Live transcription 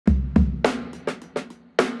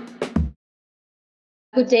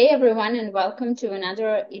Good day, everyone, and welcome to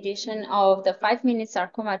another edition of the 5-Minute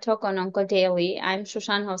Sarcoma Talk on OncoDaily. I'm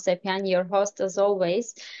Shushan Hovsepyan, your host as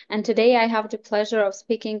always, and today I have the pleasure of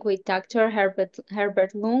speaking with Dr.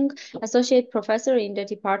 Herbert Loong, Associate Professor in the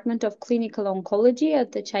Department of Clinical Oncology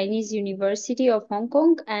at the Chinese University of Hong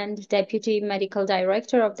Kong and Deputy Medical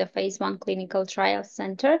Director of the Phase 1 Clinical Trials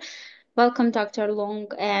Center. Welcome, Dr. Loong,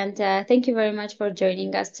 and thank you very much for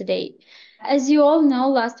joining us today. As you all know,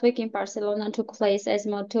 last week in Barcelona took place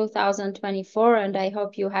ESMO 2024, and I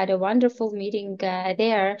hope you had a wonderful meeting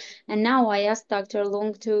there. And now I asked Dr.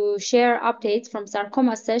 Loong to share updates from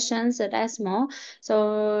sarcoma sessions at ESMO.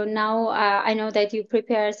 So now I know that you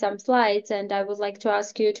prepared some slides, and I would like to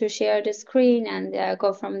ask you to share the screen and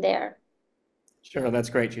go from there. Sure, that's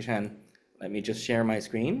great, Shushan. Let me just share my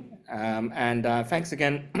screen. Thanks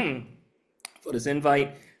again for this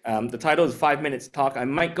invite. The title is 5 Minutes Talk. I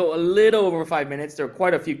might go a little over 5 minutes. There are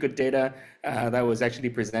quite a few good data that was actually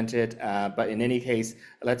presented. But in any case,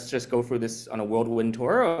 let's just go through this on a whirlwind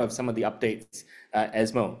tour of some of the updates at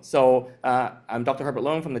ESMO. So I'm Dr. Herbert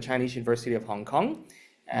Loong from the Chinese University of Hong Kong.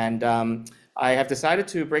 And I have decided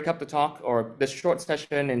to break up the talk or this short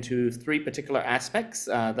session into 3 particular aspects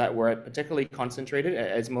that were particularly concentrated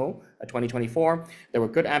at ESMO 2024. There were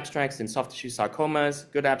good abstracts in soft tissue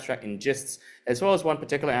sarcomas, good abstract in GISTs, as well as one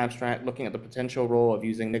particular abstract looking at the potential role of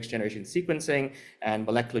using next generation sequencing and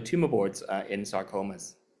molecular tumor boards in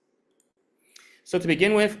sarcomas. So to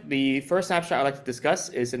begin with, the first abstract I'd like to discuss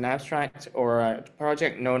is an abstract or a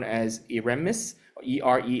project known as EREMISS,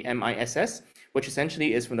 or EREMISS, which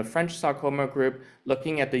essentially is from the French sarcoma group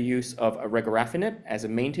looking at the use of Regorafenib as a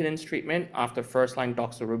maintenance treatment after first-line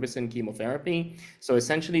doxorubicin chemotherapy. So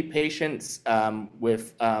essentially patients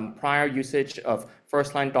with prior usage of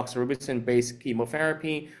first-line doxorubicin-based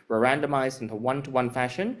chemotherapy were randomized into one-to-one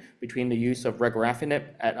fashion between the use of Regorafenib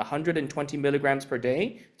at 120 milligrams per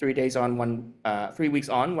day, 3 days on, 3 weeks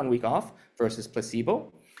on, 1 week off, versus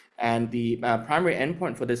placebo. And the primary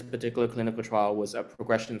endpoint for this particular clinical trial was a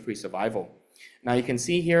progression-free survival. Now you can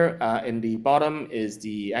see here in the bottom is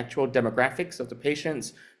the actual demographics of the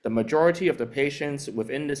patients. The majority of the patients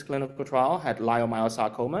within this clinical trial had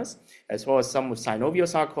leiomyosarcomas, as well as some with synovial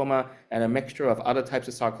sarcoma and a mixture of other types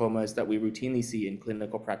of sarcomas that we routinely see in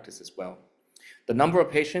clinical practice as well. The number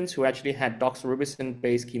of patients who actually had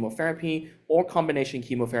doxorubicin-based chemotherapy or combination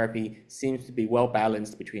chemotherapy seems to be well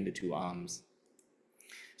balanced between the 2 arms.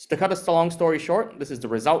 So to cut a long story short, this is the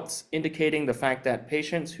results indicating the fact that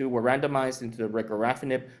patients who were randomized into the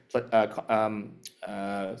Regorafenib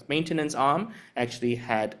maintenance arm actually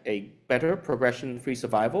had a better progression-free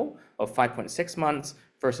survival of 5.6 months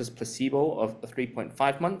versus placebo of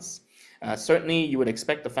 3.5 months. Certainly, you would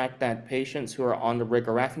expect the fact that patients who are on the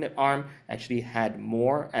Regorafenib arm actually had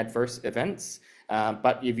more adverse events.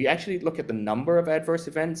 But if you actually look at the number of adverse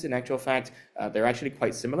events, in actual fact, they're actually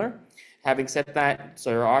quite similar. Having said that,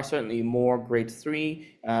 so there are certainly more grade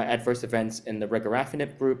 3 adverse events in the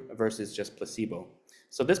Regorafenib group versus just placebo.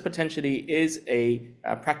 So this potentially is a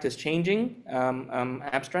practice-changing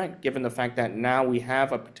abstract, given the fact that now we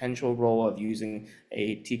have a potential role of using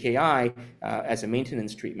a TKI as a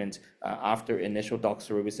maintenance treatment after initial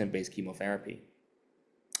doxorubicin-based chemotherapy.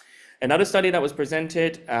 Another study that was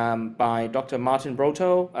presented by Dr. Martin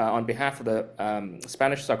Broto on behalf of the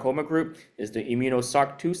Spanish sarcoma group is the Immuno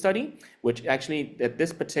SARC-2 study, which actually at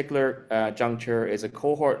this particular juncture is a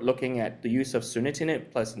cohort looking at the use of sunitinib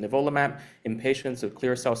plus nivolumab in patients with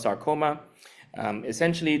clear cell sarcoma.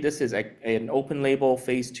 Essentially, this is an open label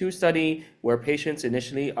phase 2 study where patients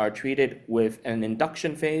initially are treated with an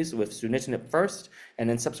induction phase with sunitinib first, and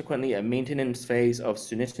then subsequently a maintenance phase of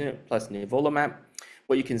sunitinib plus nivolumab.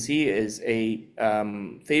 What you can see is a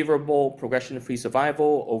favorable progression-free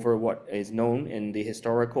survival over what is known in the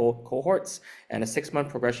historical cohorts, and a 6-month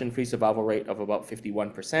progression-free survival rate of about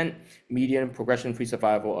 51%, median progression-free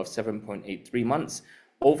survival of 7.83 months,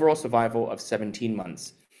 overall survival of 17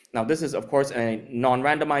 months. Now, this is, of course, a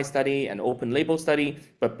non-randomized study, an open label study,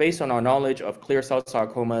 but based on our knowledge of clear cell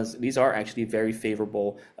sarcomas, these are actually very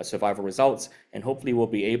favorable survival results, and hopefully we'll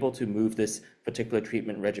be able to move this particular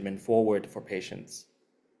treatment regimen forward for patients.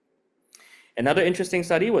 Another interesting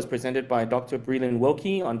study was presented by Dr. Breelyn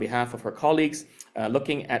Wilkie on behalf of her colleagues,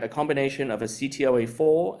 looking at a combination of a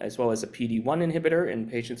CTLA-4 as well as a PD-1 inhibitor in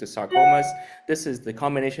patients with sarcomas. This is the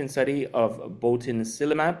combination study of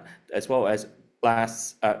botensilimab as well as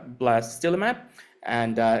blastilimab.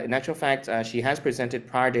 And in actual fact, she has presented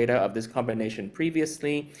prior data of this combination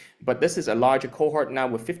previously, but this is a larger cohort now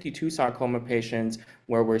with 52 sarcoma patients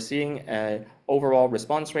where we're seeing an overall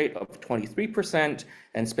response rate of 23%,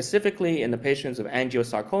 and specifically in the patients with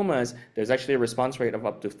angiosarcomas, there's actually a response rate of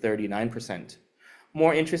up to 39%.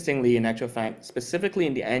 More interestingly, in actual fact, specifically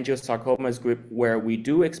in the angiosarcomas group, where we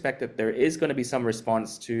do expect that there is going to be some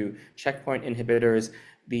response to checkpoint inhibitors,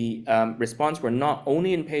 the response were not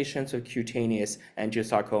only in patients with cutaneous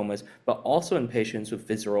angiosarcomas, but also in patients with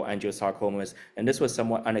visceral angiosarcomas. And this was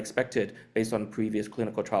somewhat unexpected based on previous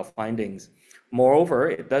clinical trial findings. Moreover,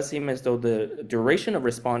 it does seem as though the duration of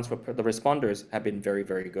response for the responders have been very,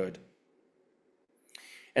 very good.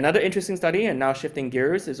 Another interesting study, and now shifting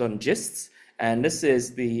gears, is on GISTs. And this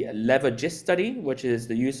is the LEVA-GIST study, which is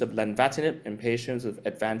the use of lenvatinib in patients with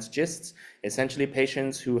advanced GISTs, essentially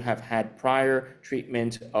patients who have had prior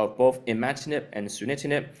treatment of both imatinib and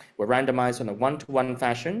sunitinib were randomized on a one-to-one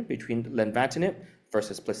fashion between lenvatinib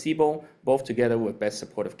versus placebo, both together with best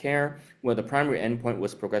supportive care, where the primary endpoint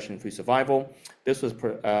was progression-free survival. This was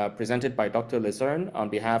presented by Dr. Lezerne on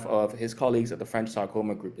behalf of his colleagues at the French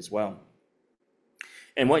Sarcoma group as well.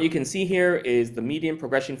 And what you can see here is the median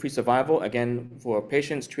progression-free survival, again, for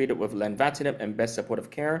patients treated with lenvatinib and best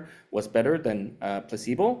supportive care was better than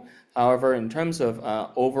placebo. However, in terms of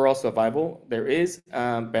overall survival, there is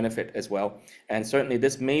benefit as well. And certainly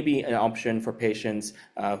this may be an option for patients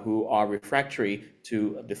who are refractory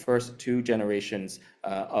to the first two generations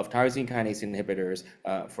of tyrosine kinase inhibitors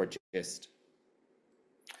for GIST.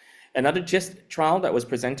 Another GIST trial that was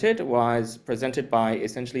presented by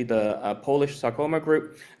essentially the Polish sarcoma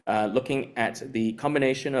group, looking at the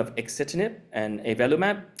combination of axitinib and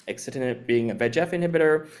avelumab, axitinib being a VEGF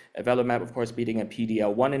inhibitor, avelumab, of course, being a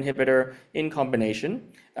PD-L1 inhibitor in combination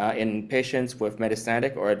in patients with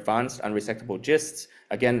metastatic or advanced unresectable GISTs.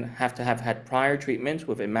 Again, have to have had prior treatment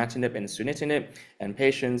with imatinib and sunitinib, and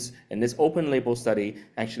patients in this open label study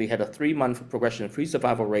actually had a 3-month progression-free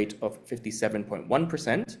survival rate of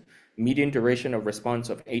 57.1%, median duration of response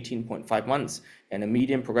of 18.5 months, and a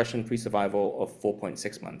median progression-free survival of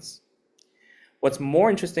 4.6 months. What's more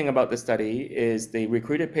interesting about this study is they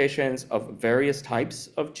recruited patients of various types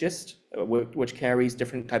of GIST, which carries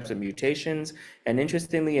different types of mutations. And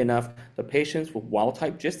interestingly enough, the patients with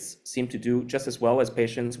wild-type GISTs seem to do just as well as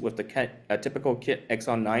patients with the typical KIT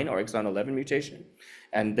exon 9 or exon 11 mutation.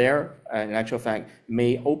 And there, in actual fact,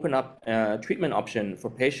 may open up a treatment option for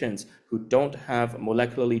patients who don't have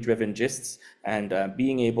molecularly driven GISTs and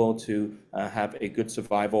being able to have a good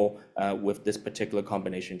survival with this particular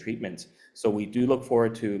combination treatment. So we do look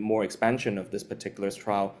forward to more expansion of this particular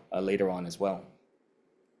trial later on as well.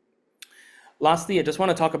 Lastly, I just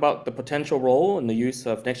want to talk about the potential role in the use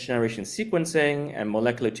of next-generation sequencing and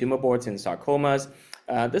molecular tumor boards in sarcomas.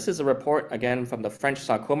 This is a report, again, from the French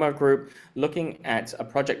Sarcoma group, looking at a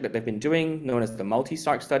project that they've been doing known as the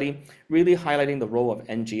multi-SARC study, really highlighting the role of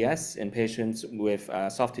NGS in patients with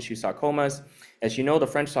soft tissue sarcomas. As you know, the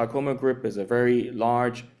French Sarcoma group is a very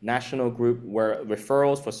large national group where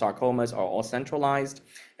referrals for sarcomas are all centralized.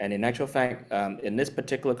 And in actual fact, in this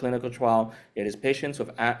particular clinical trial, it is patients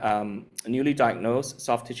with newly diagnosed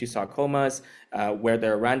soft tissue sarcomas where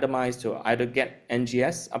they're randomized to either get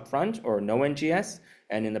NGS upfront or no NGS.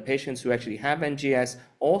 And in the patients who actually have NGS,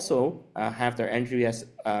 also have their NGS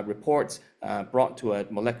reports brought to a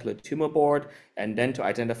molecular tumor board, and then to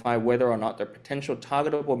identify whether or not there are potential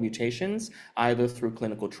targetable mutations, either through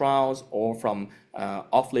clinical trials or from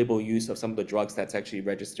off-label use of some of the drugs that's actually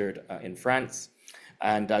registered in France.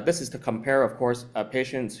 And this is to compare, of course,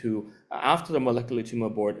 patients who, after the molecular tumor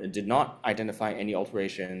board, did not identify any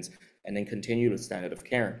alterations and then continued with standard of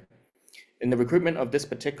care. In the recruitment of this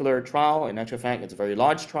particular trial, in actual fact, it's a very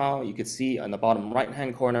large trial. You can see on the bottom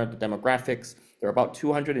right-hand corner, the demographics. There are about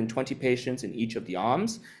 220 patients in each of the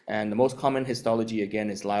arms. And the most common histology, again,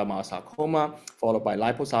 is leiomyosarcoma, followed by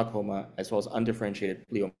liposarcoma, as well as undifferentiated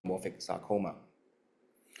pleomorphic sarcoma.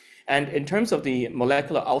 And in terms of the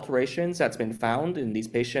molecular alterations that's been found in these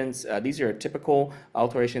patients, these are typical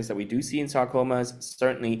alterations that we do see in sarcomas.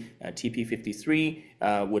 Certainly,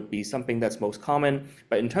 TP53 would be something that's most common.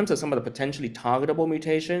 But in terms of some of the potentially targetable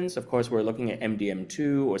mutations, of course, we're looking at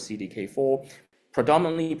MDM2 or CDK4,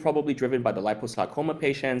 predominantly probably driven by the liposarcoma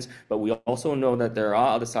patients, but we also know that there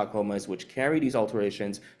are other sarcomas which carry these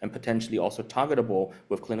alterations and potentially also targetable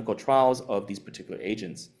with clinical trials of these particular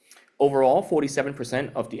agents. Overall,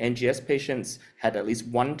 47% of the NGS patients had at least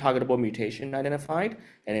one targetable mutation identified,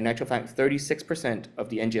 and in actual fact, 36% of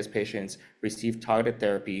the NGS patients received targeted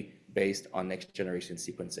therapy based on next-generation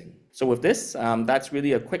sequencing. So with this, that's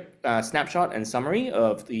really a quick snapshot and summary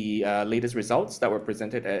of the latest results that were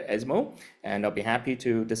presented at ESMO, and I'll be happy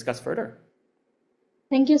to discuss further.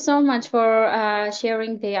 Thank you so much for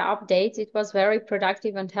sharing the updates. It was very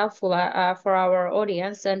productive and helpful for our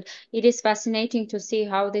audience. And it is fascinating to see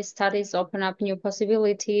how these studies open up new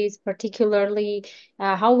possibilities, particularly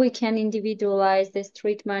how we can individualize this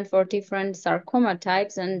treatment for different sarcoma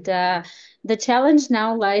types. And the challenge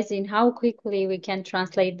now lies in how quickly we can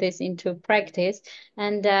translate this into practice.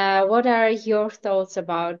 And what are your thoughts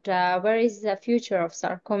about where is the future of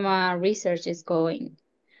sarcoma research is going?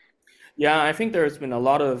 Yeah, I think there's been a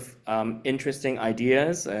lot of interesting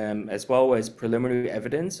ideas as well as preliminary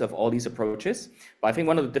evidence of all these approaches. But I think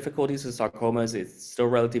one of the difficulties with sarcomas is it's still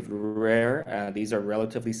relatively rare. These are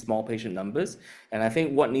relatively small patient numbers. And I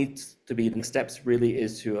think what needs to be the next steps really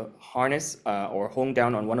is to harness or hone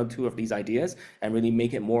down on one or two of these ideas and really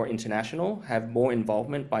make it more international, have more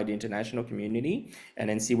involvement by the international community, and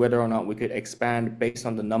then see whether or not we could expand based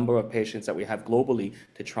on the number of patients that we have globally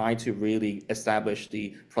to try to really establish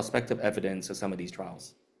the prospective evidence of some of these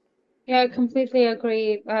trials. Yeah, I completely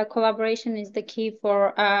agree. Collaboration is the key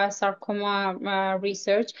for sarcoma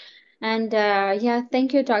research. And yeah,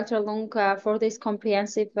 thank you, Dr. Loong, for this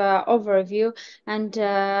comprehensive overview. And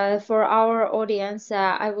for our audience,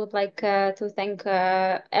 I would like to thank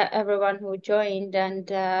everyone who joined.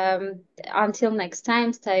 And until next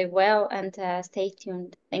time, stay well and stay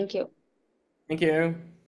tuned. Thank you. Thank you.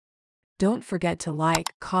 Don't forget to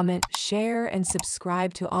like, comment, share, and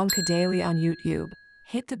subscribe to OncoDaily on YouTube.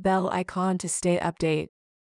 Hit the bell icon to stay updated.